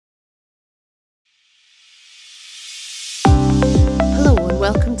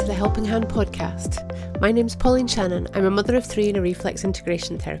Helping Hand podcast. My name's Pauline Shannon. I'm a mother of three and a reflex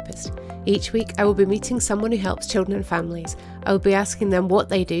integration therapist. Each week I will be meeting someone who helps children and families. I will be asking them what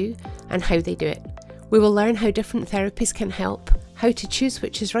they do and how they do it. We will learn how different therapies can help, how to choose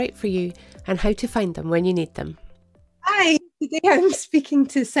which is right for you, and how to find them when you need them. Hi, today I'm speaking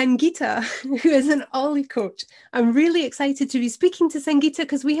to Sangeeta, who is an Ollie coach. I'm really excited to be speaking to Sangeeta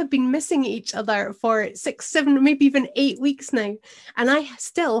because we have been missing each other for 6, 7, maybe even 8 weeks now. And I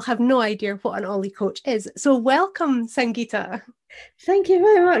still have no idea what an Ollie coach is. So welcome, Sangeeta. Thank you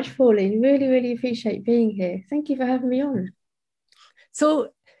very much, Pauline. Really appreciate being here. Thank you for having me on. So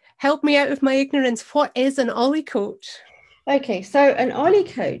help me out of my ignorance. What is an Ollie coach? Okay, so an Ollie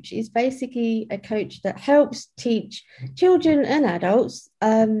coach is basically a coach that helps teach children and adults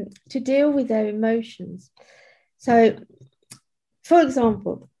to deal with their emotions. So, for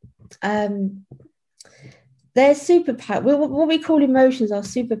example, their superpower, what we call emotions are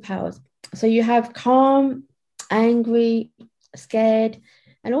superpowers. So you have calm, angry, scared,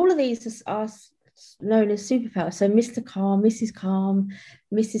 and all of these are known as superpowers. So Mr. Calm, Mrs. Calm,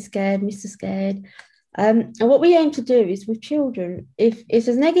 Mrs. Scared, Mr. Scared. And what we aim to do is with children, if it's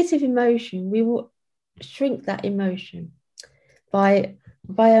a negative emotion, we will shrink that emotion by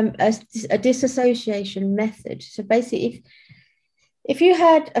a disassociation method. So basically, if you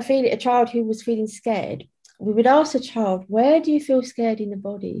had a child who was feeling scared, we would ask the child, where do you feel scared in the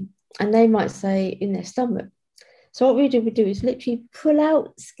body? And they might say in their stomach. So what we do is literally pull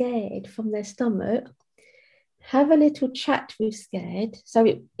out scared from their stomach, have a little chat with scared.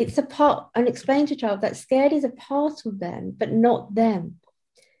 So it's a part, and explain to a child that scared is a part of them, but not them.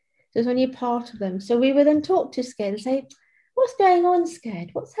 So it's only a part of them. So we would then talk to scared and say, what's going on,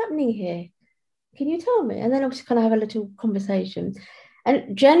 scared? What's happening here? Can you tell me? And then I'll just kind of have a little conversation.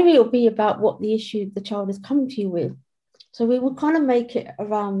 And generally it'll be about what the issue the child has come to you with. So we will kind of make it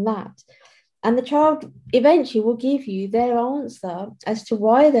around that. And the child eventually will give you their answer as to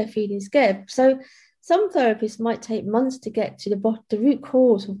why they're feeling scared. So some therapists might take months to get to the root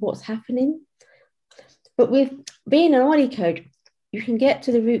cause of what's happening. But with being an Ollie coach, you can get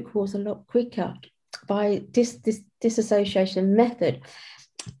to the root cause a lot quicker by this disassociation method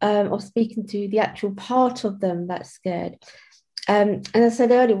of speaking to the actual part of them that's scared. And as I said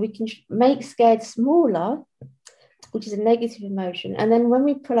earlier, we can make scared smaller, which is a negative emotion. And then when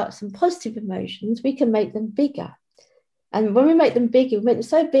we pull out some positive emotions, we can make them bigger. And when we make them bigger, we make them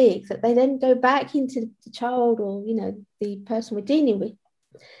so big that they then go back into the child or, the person we're dealing with.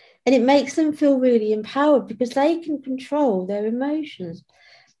 And it makes them feel really empowered because they can control their emotions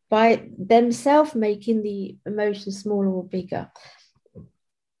by themselves making the emotions smaller or bigger.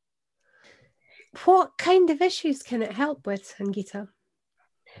 What kind of issues can it help with, Sangeeta?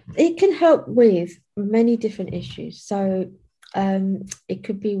 It can help with many different issues. So it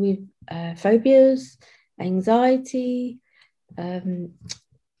could be with phobias, anxiety,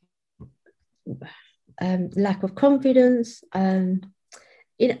 lack of confidence,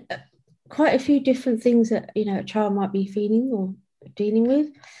 quite a few different things that a child might be feeling or dealing with.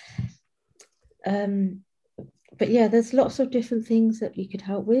 But yeah, there's lots of different things that we could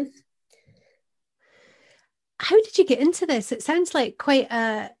help with. How did you get into this? It sounds like quite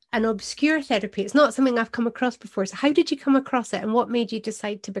an obscure therapy. It's not something I've come across before. So how did you come across it and what made you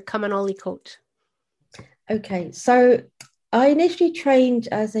decide to become an Ollie coach? Okay, so I initially trained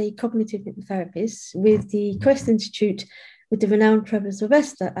as a cognitive therapist with the Quest Institute with the renowned Trevor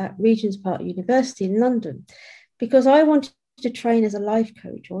Sylvester at Regent's Park University in London, because I wanted to train as a life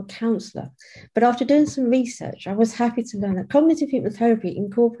coach or a counsellor. But after doing some research, I was happy to learn that cognitive hypnotherapy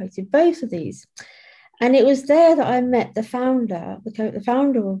incorporated both of these. And it was there that I met the founder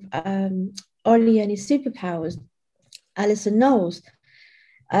of Ollie and his superpowers, Alison Knowles.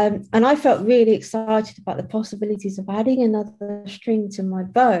 And I felt really excited about the possibilities of adding another string to my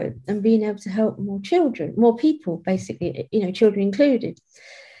bow and being able to help more children, more people, basically, children included.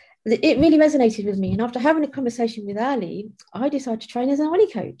 It really resonated with me. And after having a conversation with Ali, I decided to train as an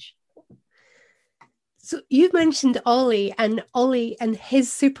Ollie coach. So you've mentioned Ollie and his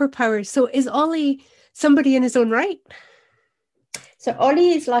superpowers. So is Ollie somebody in his own right? So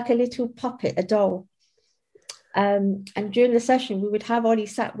Ollie is like a little puppet, a doll. And during the session, we would have Ollie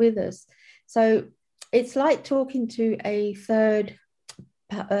sat with us. So it's like talking to a third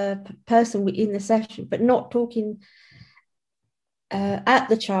person in the session, but not talking at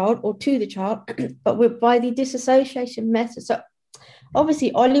the child or to the child, but by the disassociation method. So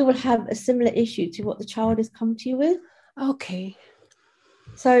obviously, Ollie will have a similar issue to what the child has come to you with. Okay.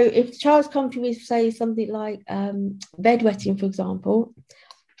 So if the child's come to you with, say, something like bedwetting, for example,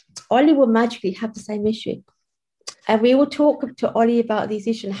 Ollie will magically have the same issue. And we will talk to Ollie about these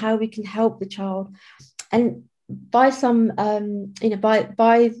issues and how we can help the child. And by some, through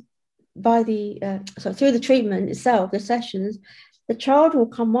the treatment itself, the sessions, the child will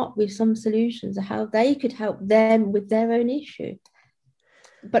come up with some solutions of how they could help them with their own issue,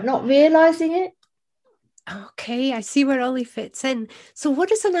 but not realizing it. Okay, I see where Ollie fits in. So what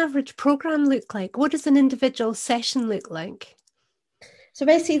does an average program look like? What does an individual session look like? So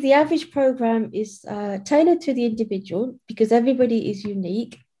basically, the average program is tailored to the individual because everybody is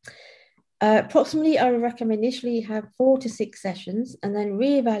unique. Approximately, I would recommend initially have 4 to 6 sessions and then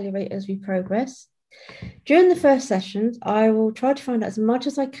reevaluate as we progress. During the first sessions, I will try to find out as much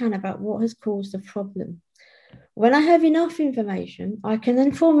as I can about what has caused the problem. When I have enough information, I can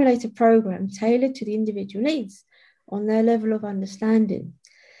then formulate a program tailored to the individual needs on their level of understanding.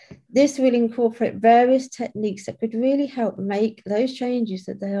 This will incorporate various techniques that could really help make those changes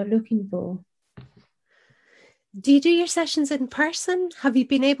that they are looking for. Do you do your sessions in person? Have you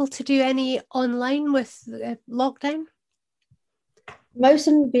been able to do any online with lockdown? Most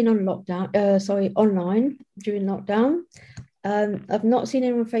of them have been on online during lockdown. I've not seen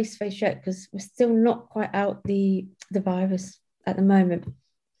anyone face to face yet because we're still not quite out the virus at the moment,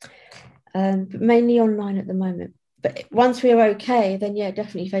 but mainly online at the moment. But once we're okay, then yeah,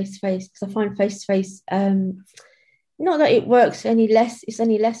 definitely face to face, because I find face to face, not that it works it's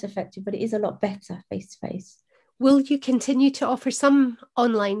any less effective, but it is a lot better face to face. Will you continue to offer some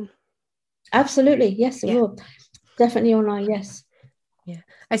online? Absolutely, yes, it will. Definitely online, yes. Yeah,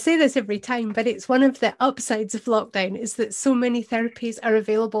 I say this every time, but it's one of the upsides of lockdown is that so many therapies are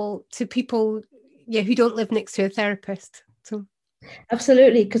available to people, who don't live next to a therapist. So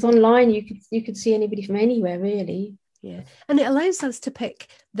absolutely, because online you could see anybody from anywhere, really. Yeah, and it allows us to pick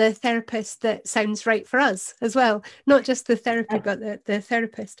the therapist that sounds right for us as well, not just the therapy, but the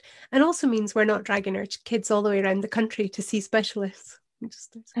therapist. And also means we're not dragging our kids all the way around the country to see specialists.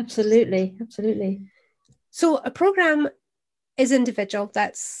 Absolutely. So a program is individual,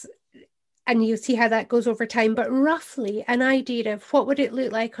 and you see how that goes over time, but roughly an idea of what would it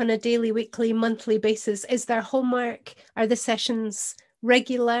look like on a daily, weekly, monthly basis? Is there homework? Are the sessions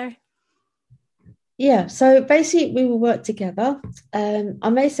regular? Yeah, so basically we will work together. I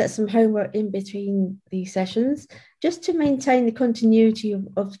may set some homework in between the sessions just to maintain the continuity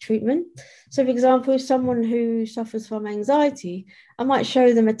of treatment. So for example, someone who suffers from anxiety, I might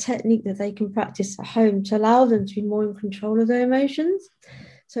show them a technique that they can practice at home to allow them to be more in control of their emotions.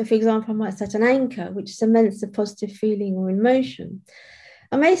 So for example, I might set an anchor, which cements a positive feeling or emotion.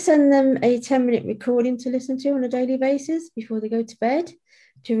 I may send them a 10-minute recording to listen to on a daily basis before they go to bed,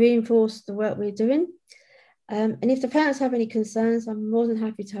 to reinforce the work we're doing. And if the parents have any concerns, I'm more than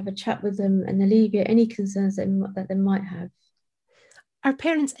happy to have a chat with them and alleviate any concerns that they might have. Are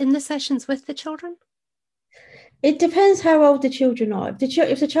parents in the sessions with the children? It depends how old the children are.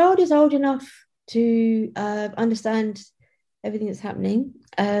 If the child is old enough to understand everything that's happening,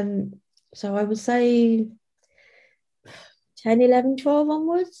 so I would say 10, 11, 12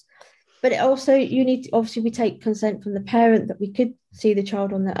 onwards. But also, we take consent from the parent that we could see the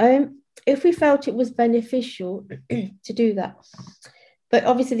child on their own if we felt it was beneficial to do that. But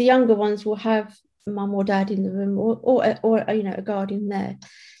obviously, the younger ones will have mum or dad in the room, or a guardian there.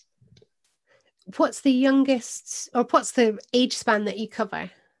 What's the youngest, or what's the age span that you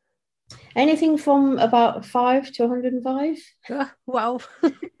cover? Anything from about 5 to 105. Oh, wow.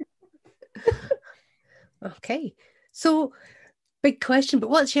 Okay. So, big question,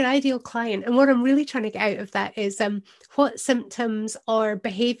 but what's your ideal client? And what I'm really trying to get out of that is what symptoms or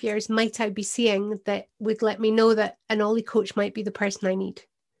behaviours might I be seeing that would let me know that an Ollie coach might be the person I need?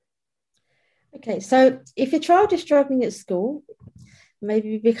 Okay, so if your child is struggling at school,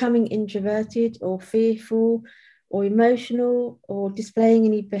 maybe becoming introverted or fearful or emotional or displaying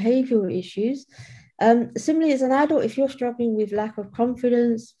any behavioural issues, similarly as an adult, if you're struggling with lack of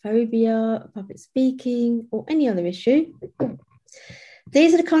confidence, phobia, public speaking, or any other issue,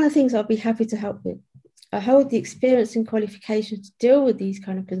 these are the kind of things I'll be happy to help with. I hold the experience and qualifications to deal with these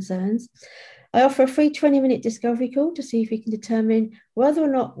kind of concerns. I offer a free 20-minute discovery call to see if we can determine whether or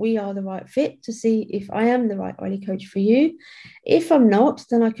not we are the right fit, to see if I am the right Ollie coach for you. If I'm not,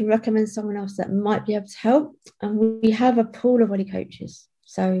 then I can recommend someone else that might be able to help. And we have a pool of Ollie coaches.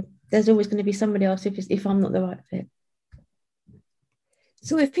 So there's always going to be somebody else if I'm not the right fit.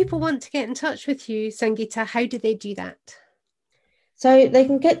 So if people want to get in touch with you, Sangeeta, how do they do that? So they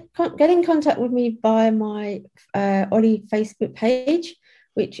can get in contact with me by my Ollie Facebook page,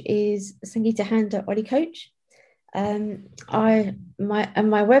 which is Sangeeta Handa Ollie Coach. My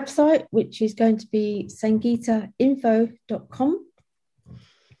website, which is going to be sangeetainfo.com.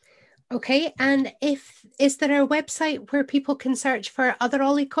 Okay, and is there a website where people can search for other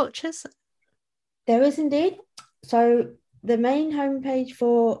Ollie coaches? There is indeed. So the main homepage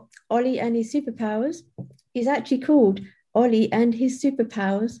for Ollie and his superpowers is actually called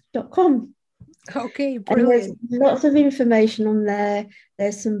ollieandhissuperpowers.com. Okay, And there's brilliant. lots of information on there.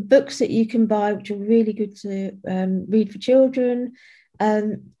 There's some books that you can buy, which are really good to read for children.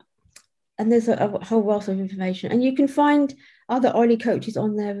 Um, and there's a whole wealth of information. And you can find other Ollie coaches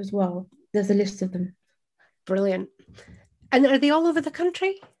on there as well. There's a list of them. Brilliant. And are they all over the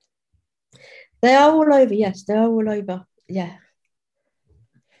country? They are all over, yes. They are all over, yeah.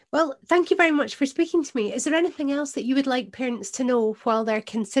 Well, thank you very much for speaking to me. Is there anything else that you would like parents to know while they're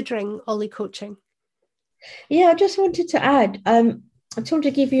considering Ollie coaching? Yeah, I just wanted to add, I just want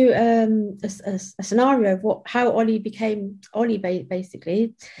to give you a scenario of how Ollie became Ollie,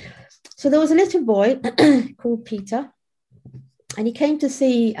 basically. So there was a little boy called Peter, and he came to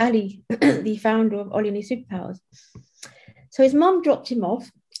see Ali, the founder of Ollie and his Superpowers. So his mum dropped him off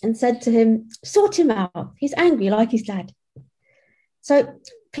and said to him, sort him out. He's angry like his dad. So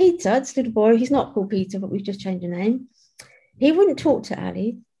Peter, this little boy, he's not called Peter, but we've just changed the name. He wouldn't talk to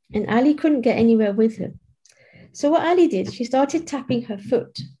Ali, and Ali couldn't get anywhere with him. So what Ali did, she started tapping her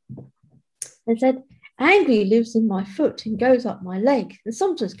foot and said, angry lives in my foot and goes up my leg and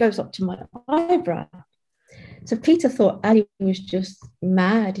sometimes goes up to my eyebrow. So Peter thought Ali was just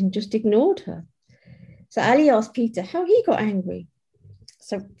mad and just ignored her. So Ali asked Peter how he got angry.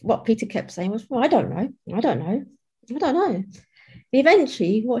 So what Peter kept saying was, well, I don't know.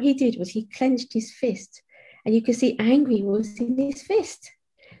 Eventually, what he did was he clenched his fist, and you could see angry was in his fist.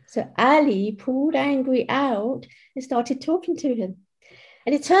 So Ali pulled angry out and started talking to him.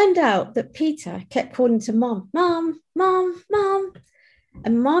 And it turned out that Peter kept calling to Mum, Mum, Mum, Mum.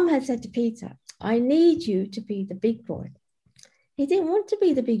 And Mum had said to Peter, I need you to be the big boy. He didn't want to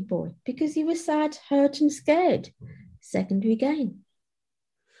be the big boy because he was sad, hurt, and scared. Secondary gain.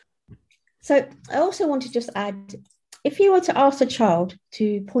 So I also want to just add, if you were to ask a child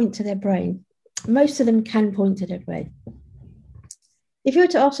to point to their brain, most of them can point to their brain. If you were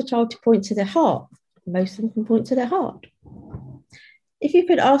to ask a child to point to their heart, most of them can point to their heart. If you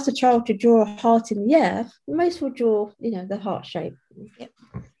could ask a child to draw a heart in the air, most will draw, the heart shape. Yep.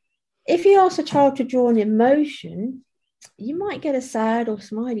 If you ask a child to draw an emotion, you might get a sad or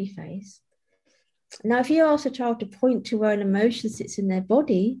smiley face. Now, if you ask a child to point to where an emotion sits in their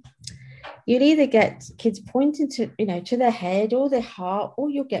body, you'll either get kids pointing to their head or their heart,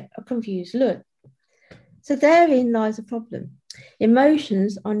 or you'll get a confused look. So therein lies a problem.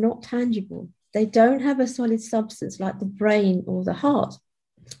 Emotions are not tangible. They don't have a solid substance like the brain or the heart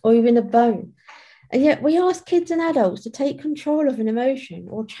or even a bone. And yet we ask kids and adults to take control of an emotion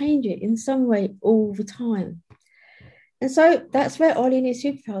or change it in some way all the time. And so that's where Ollie and his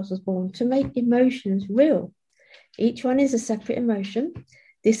Superpowers was born, to make emotions real. Each one is a separate emotion.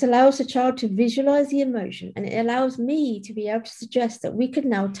 This allows the child to visualize the emotion, and it allows me to be able to suggest that we can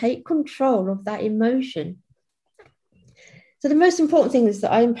now take control of that emotion. So the most important thing is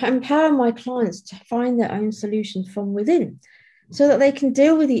that I empower my clients to find their own solutions from within so that they can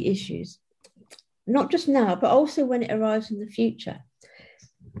deal with the issues, not just now, but also when it arrives in the future.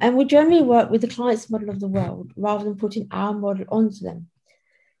 And we generally work with the client's model of the world rather than putting our model onto them.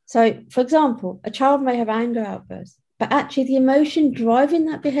 So, for example, a child may have anger outbursts, but actually the emotion driving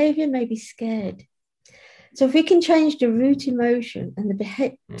that behavior may be scared. So if we can change the root emotion, and the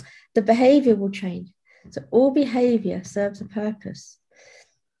behavior will change. So all behavior serves a purpose.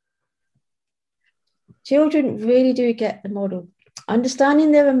 Children really do get the model.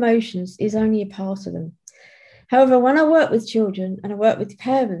 Understanding their emotions is only a part of them. However, when I work with children and I work with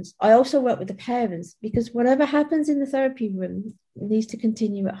parents, I also work with the parents, because whatever happens in the therapy room needs to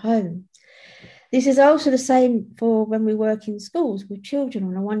continue at home. This is also the same for when we work in schools with children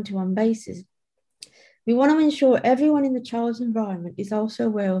on a one-to-one basis. We want to ensure everyone in the child's environment is also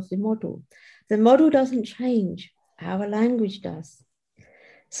aware of the model. The model doesn't change, our language does.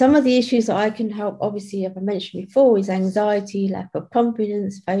 Some of the issues that I can help, obviously, as I mentioned before, is anxiety, lack of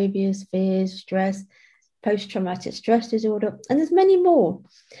confidence, phobias, fears, stress, post-traumatic stress disorder, and there's many more.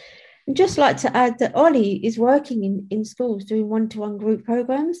 I'd just like to add that Ollie is working in schools doing one-to-one group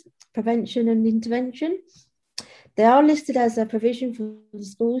programs, prevention and intervention. They are listed as a provision for the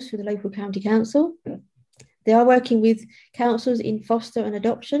schools for the local county council. They are working with councils in foster and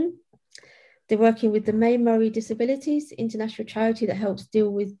adoption. They're working with the May Murray Disabilities, international charity that helps deal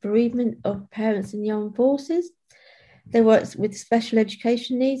with bereavement of parents in the armed forces. They work with special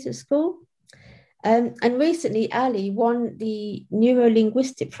education needs at school. And recently, Ali won the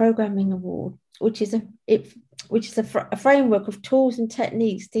Neuro-Linguistic Programming Award, which is which is a framework of tools and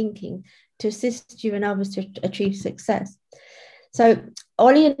techniques thinking to assist you and others to achieve success. So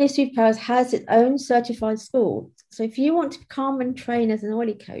Ollie and his superpowers has its own certified school. So if you want to become and train as an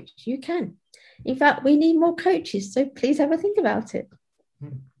Ollie coach, you can. In fact, we need more coaches, so please have a think about it.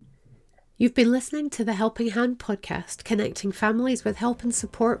 You've been listening to the Helping Hand podcast, connecting families with help and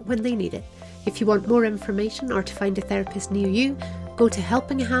support when they need it. If you want more information or to find a therapist near you, go to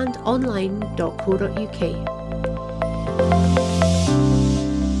helpinghandonline.co.uk.